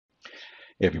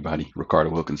Hey everybody, Ricardo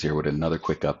Wilkins here with another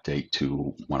quick update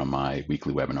to one of my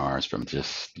weekly webinars from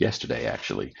just yesterday,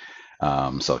 actually.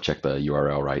 So check the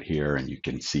URL right here and you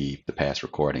can see the past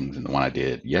recordings. And the one I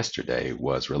did yesterday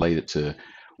was related to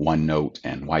OneNote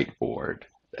and Whiteboard,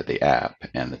 the app,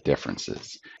 and the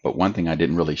differences. But one thing I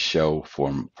didn't really show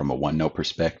from a OneNote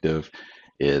perspective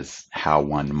is how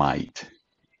one might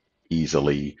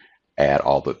easily add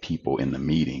all the people in the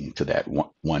meeting to that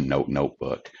OneNote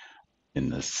notebook in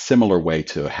the similar way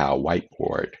to how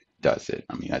Whiteboard does it.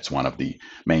 I mean, that's one of the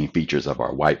main features of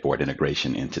our Whiteboard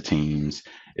integration into Teams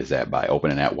is that by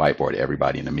opening that whiteboard,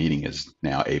 everybody in the meeting is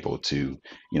now able to,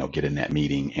 get in that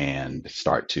meeting and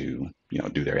start to,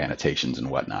 do their annotations and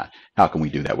whatnot. How can we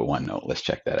do that with OneNote? Let's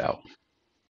check that out.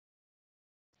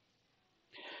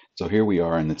 So here we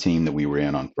are in the team that we were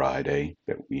in on Friday,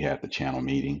 that we had the channel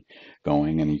meeting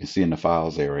going, and you can see in the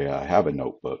files area, I have a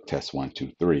notebook,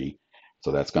 test123.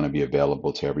 So that's going to be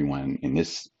available to everyone in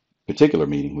this particular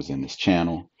meeting who's in this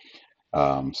channel.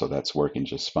 So that's working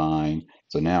just fine.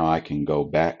 So now I can go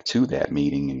back to that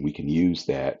meeting and we can use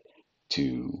that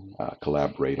to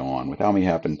collaborate on without me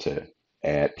having to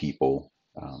add people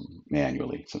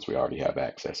manually since we already have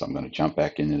access. So I'm going to jump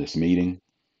back into this meeting.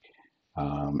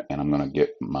 And I'm going to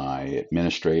get my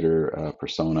administrator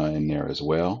persona in there as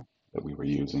well that we were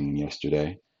using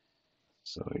yesterday.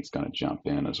 So he's going to jump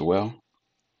in as well.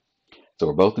 So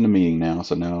we're both in the meeting now.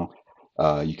 So now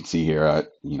you can see here, I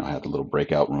had the little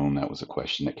breakout room. That was a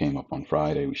question that came up on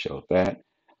Friday. We showed that.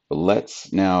 But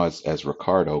let's now, as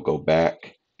Ricardo, go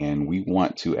back and we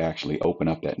want to actually open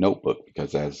up that notebook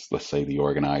because as, let's say, the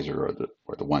organizer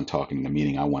or the one talking in the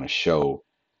meeting, I want to show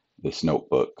this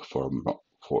notebook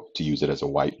to use it as a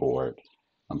whiteboard.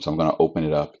 So I'm going to open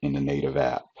it up in the native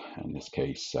app. In this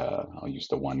case, I'll use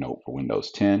the OneNote for Windows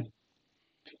 10.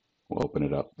 We'll open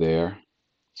it up there.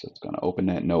 So it's going to open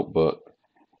that notebook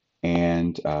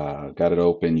and got it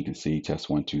open. You can see test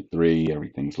 1, 2, 3.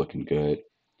 Everything's looking good.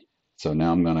 So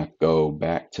now I'm going to go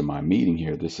back to my meeting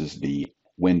here. This is the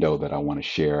window that I want to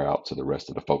share out to the rest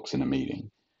of the folks in the meeting.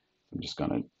 I'm just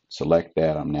going to select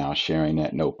that. I'm now sharing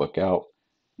that notebook out.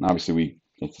 And obviously,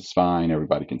 it's fine.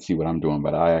 Everybody can see what I'm doing,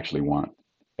 but I actually want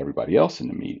everybody else in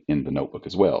the notebook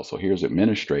as well. So here's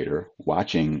administrator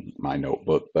watching my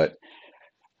notebook, but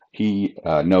he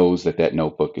knows that that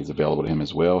notebook is available to him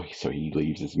as well. So he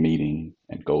leaves his meeting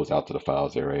and goes out to the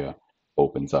files area,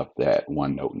 opens up that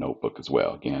OneNote notebook as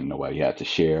well. Again, nobody had to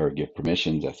share or give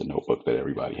permissions. That's a notebook that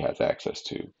everybody has access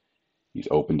to. He's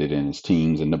opened it in his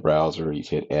Teams in the browser. He's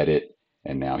hit edit,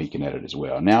 and now he can edit as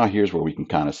well. Now here's where we can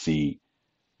kind of see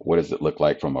what does it look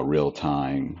like from a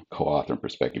real-time co-authoring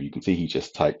perspective. You can see he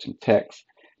just typed some text,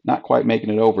 not quite making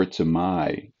it over to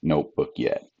my notebook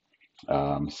yet.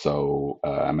 I'm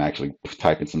actually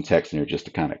typing some text in there just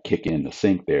to kind of kick in the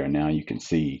sync there. And now you can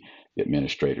see the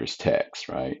administrator's text,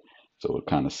 right? So we'll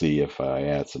kind of see if I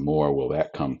add some more, will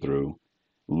that come through?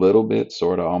 A little bit,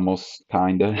 sort of, almost,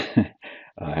 kind of.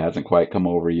 Hasn't quite come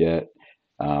over yet.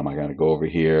 I got to go over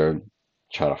here,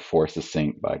 try to force the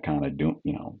sync by kind of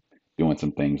doing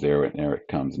some things there, and there it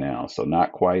comes now. So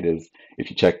not quite as,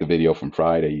 if you check the video from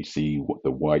Friday, you see what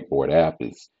the Whiteboard app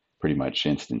is pretty much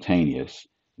instantaneous.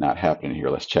 Not happening here.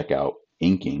 Let's check out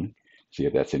inking, see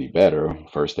if that's any better.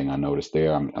 First thing I noticed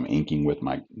there, I'm inking with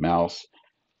my mouse,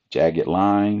 jagged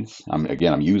lines. I'm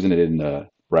using it in the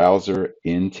browser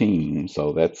in Teams,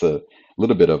 so that's a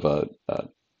little bit of a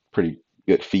pretty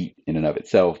good feat in and of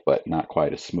itself, but not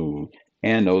quite as smooth.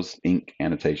 And those ink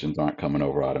annotations aren't coming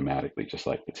over automatically, just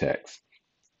like the text.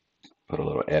 Put a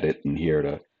little edit in here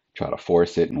to try to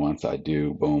force it, and once I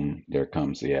do, boom, there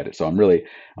comes the edit. So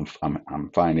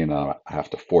I'm finding that I have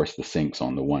to force the syncs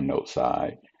on the OneNote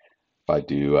side. If I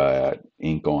do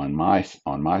ink on my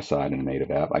side in the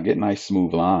native app, I get nice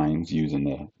smooth lines using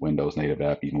the Windows native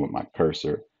app, even with my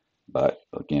cursor. But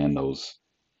again, those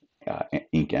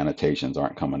ink annotations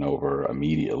aren't coming over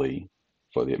immediately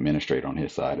for the administrator on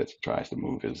his side as he tries to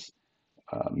move his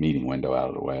meeting window out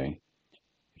of the way.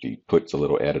 If he puts a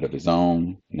little edit of his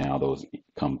own, now those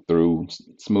come through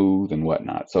smooth and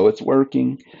whatnot. So it's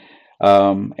working.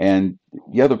 And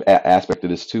the other aspect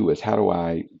of this too is how do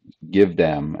I give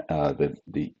them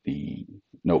the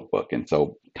notebook? And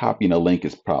so copying a link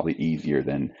is probably easier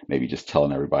than maybe just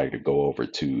telling everybody to go over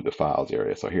to the files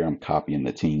area. So here I'm copying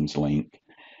the Teams link.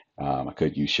 I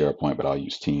could use SharePoint, but I'll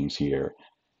use Teams here.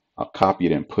 I'll copy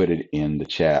it and put it in the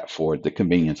chat for the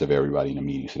convenience of everybody in the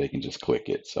meeting so they can just click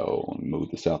it. So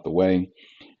move this out the way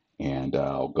and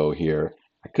I'll go here.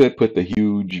 I could put the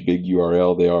huge big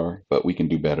URL there, but we can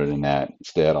do better than that.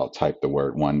 Instead, I'll type the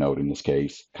word OneNote in this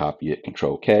case, copy it,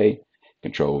 Control K,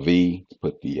 Control V to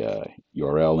put the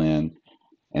URL in.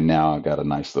 And now I've got a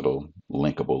nice little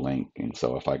linkable link. And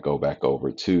so if I go back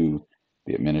over to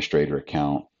the administrator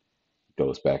account,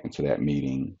 goes back into that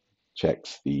meeting,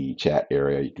 checks the chat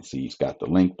area, you can see he's got the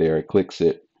link there, it clicks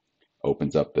it,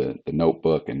 opens up the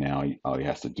notebook, and now all he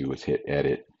has to do is hit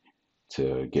edit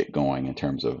to get going in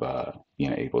terms of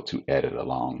being able to edit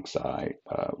alongside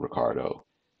Ricardo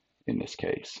in this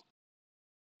case.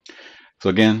 So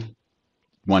again,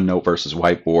 OneNote versus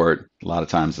Whiteboard. A lot of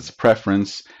times it's a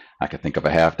preference. I could think of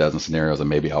a half dozen scenarios, and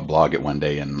maybe I'll blog it one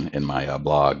day in my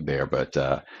blog there. But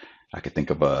I could think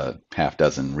of a half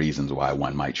dozen reasons why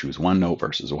one might choose OneNote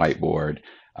versus Whiteboard.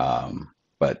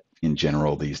 But in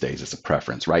general, these days it's a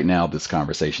preference. Right now, this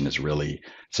conversation is really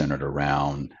centered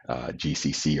around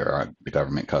GCC, or the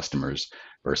government customers,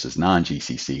 versus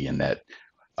non-GCC, and that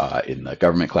in the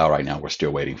government cloud right now, we're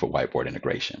still waiting for Whiteboard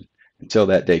integration. Until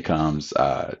that day comes,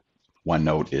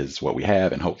 OneNote is what we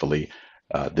have, and hopefully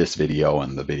this video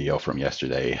and the video from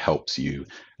yesterday helps you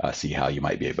see how you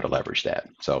might be able to leverage that.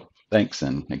 So thanks,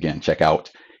 and again, check out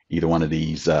either one of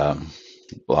these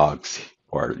blogs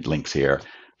or links here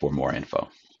for more info.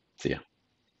 See ya.